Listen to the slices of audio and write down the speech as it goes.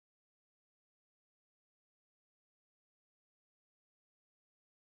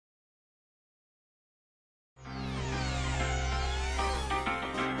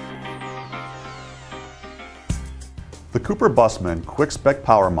The Bussmann Quick Spec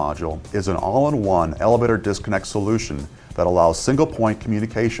Power Module is an all-in-one elevator disconnect solution that allows single-point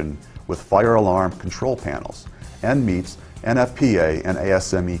communication with fire alarm control panels and meets NFPA and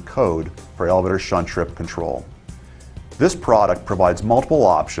ASME code for elevator shunt trip control. This product provides multiple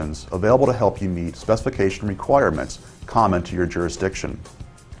options available to help you meet specification requirements common to your jurisdiction.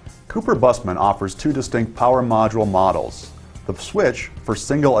 Bussmann offers two distinct power module models: the switch for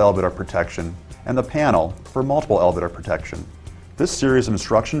single elevator protection and the panel for multiple elevator protection. This series of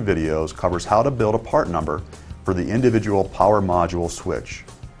instruction videos covers how to build a part number for the individual power module switch.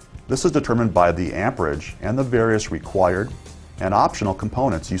 This is determined by the amperage and the various required and optional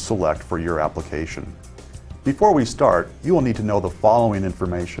components you select for your application. Before we start, you will need to know the following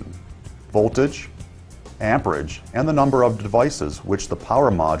information: voltage, amperage, and the number of devices which the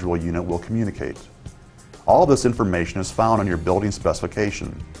power module unit will communicate. All this information is found on your building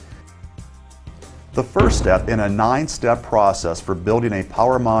specification. The first step in a 9-step process for building a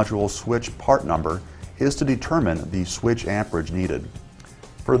power module switch part number is to determine the switch amperage needed.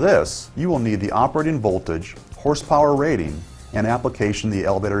 For this, you will need the operating voltage, horsepower rating, and application the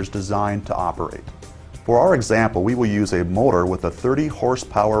elevator is designed to operate. For our example, we will use a motor with a 30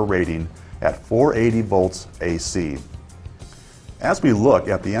 horsepower rating at 480 volts AC. As we look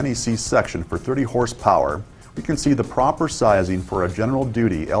at the NEC section for 30 horsepower, we can see the proper sizing for a general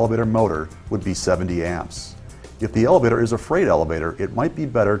duty elevator motor would be 70 amps. If the elevator is a freight elevator, it might be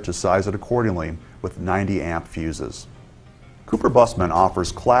better to size it accordingly with 90 amp fuses. Bussmann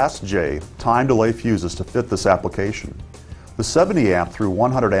offers Class J time delay fuses to fit this application. The 70 amp through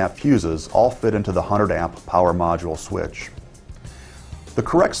 100 amp fuses all fit into the 100 amp power module switch. The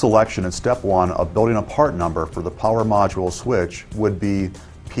correct selection in step 1 of building a part number for the power module switch would be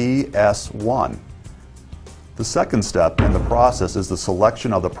PS1. The second step in the process is the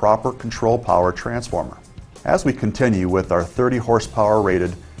selection of the proper control power transformer. As we continue with our 30 horsepower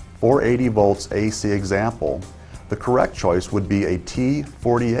rated 480 volts AC example, the correct choice would be a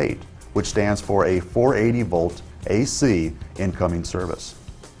T48, which stands for a 480 volt AC incoming service.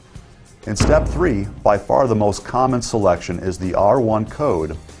 In step 3, by far the most common selection is the R1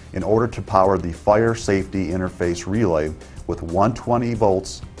 code in order to power the fire safety interface relay with 120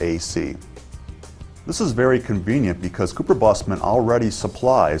 volts AC. This is very convenient because Bussmann already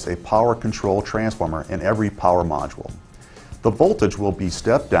supplies a power control transformer in every power module. The voltage will be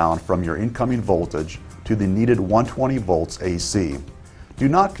stepped down from your incoming voltage to the needed 120 volts AC. Do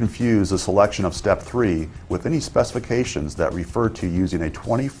not confuse the selection of step 3 with any specifications that refer to using a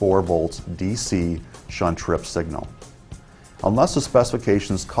 24 volts DC shunt trip signal. Unless the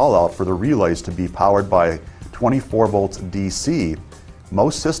specifications call out for the relays to be powered by 24 volts DC,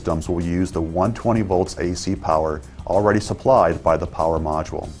 most systems will use the 120 volts AC power already supplied by the power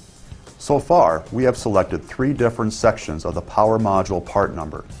module. So far, we have selected 3 different sections of the power module part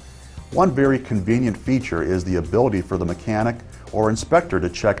number. One very convenient feature is the ability for the mechanic or inspector to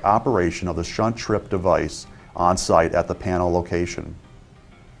check operation of the shunt trip device on site at the panel location.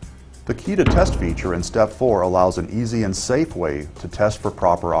 The key to test feature in step 4 allows an easy and safe way to test for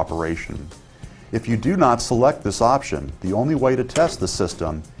proper operation. If you do not select this option, the only way to test the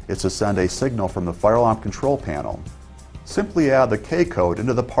system is to send a signal from the fire alarm control panel. Simply add the K code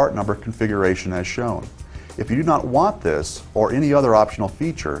into the part number configuration as shown. If you do not want this or any other optional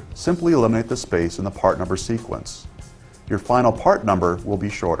feature, simply eliminate the space in the part number sequence. Your final part number will be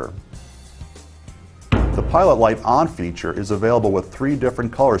shorter. The pilot light on feature is available with 3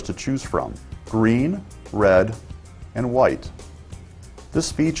 different colors to choose from: green, red, and white. This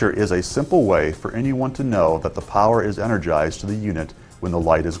feature is a simple way for anyone to know that the power is energized to the unit when the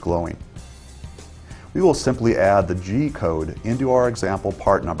light is glowing. We will simply add the G code into our example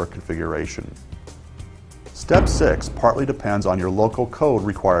part number configuration. Step 6 partly depends on your local code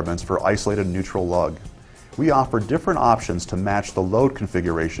requirements for isolated neutral lug. We offer different options to match the load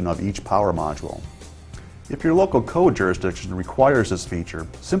configuration of each power module. If your local code jurisdiction requires this feature,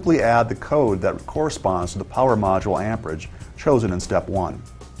 simply add the code that corresponds to the power module amperage chosen in step 1.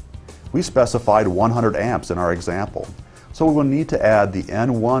 We specified 100 amps in our example, so we will need to add the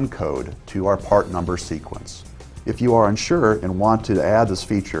N1 code to our part number sequence. If you are unsure and want to add this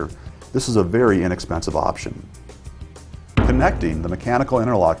feature, this is a very inexpensive option. Connecting the mechanical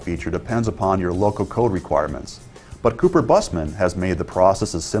interlock feature depends upon your local code requirements, but Bussmann has made the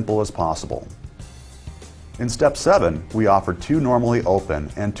process as simple as possible. In step 7, we offer 2 normally open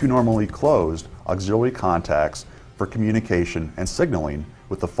and 2 normally closed auxiliary contacts for communication and signaling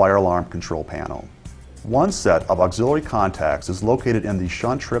with the fire alarm control panel. One set of auxiliary contacts is located in the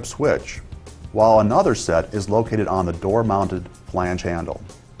shunt trip switch, while another set is located on the door-mounted flange handle.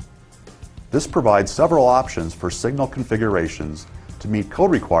 This provides several options for signal configurations to meet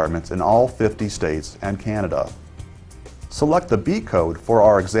code requirements in all 50 states and Canada. Select the B code for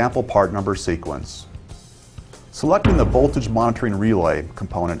our example part number sequence. Selecting the voltage monitoring relay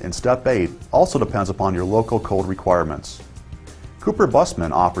component in Step 8 also depends upon your local code requirements. Cooper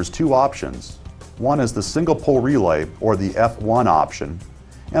Bussmann offers two options. One is the single pole relay, or the F1 option,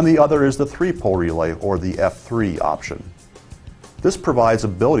 and the other is the 3-pole relay, or the F3 option. This provides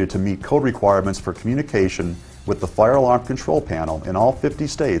ability to meet code requirements for communication with the fire alarm control panel in all 50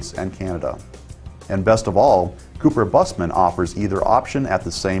 states and Canada. And best of all, Cooper Bussmann offers either option at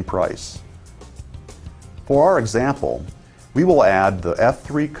the same price. For our example, we will add the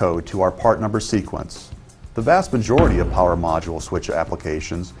F3 code to our part number sequence. The vast majority of power module switch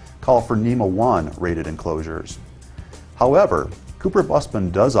applications call for NEMA 1 rated enclosures. However, Cooper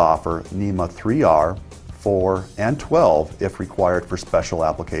Bussmann does offer NEMA 3R, 4, and 12 if required for special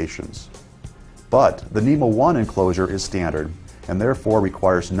applications. But the NEMA 1 enclosure is standard and therefore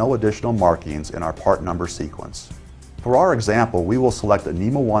requires no additional markings in our part number sequence. For our example, we will select a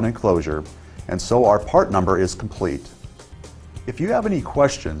NEMA 1 enclosure, and so our part number is complete. If you have any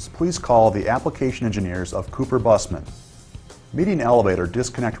questions, please call the application engineers of Cooper Bussmann. Meeting elevator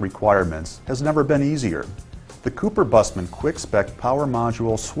disconnect requirements has never been easier. The Cooper Bussmann Quick Spec Power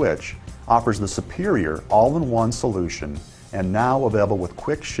Module Switch offers the superior all-in-one solution and now available with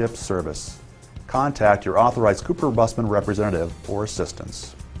quick ship service. Contact your authorized Cooper Bussmann representative for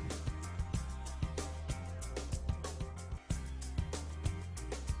assistance.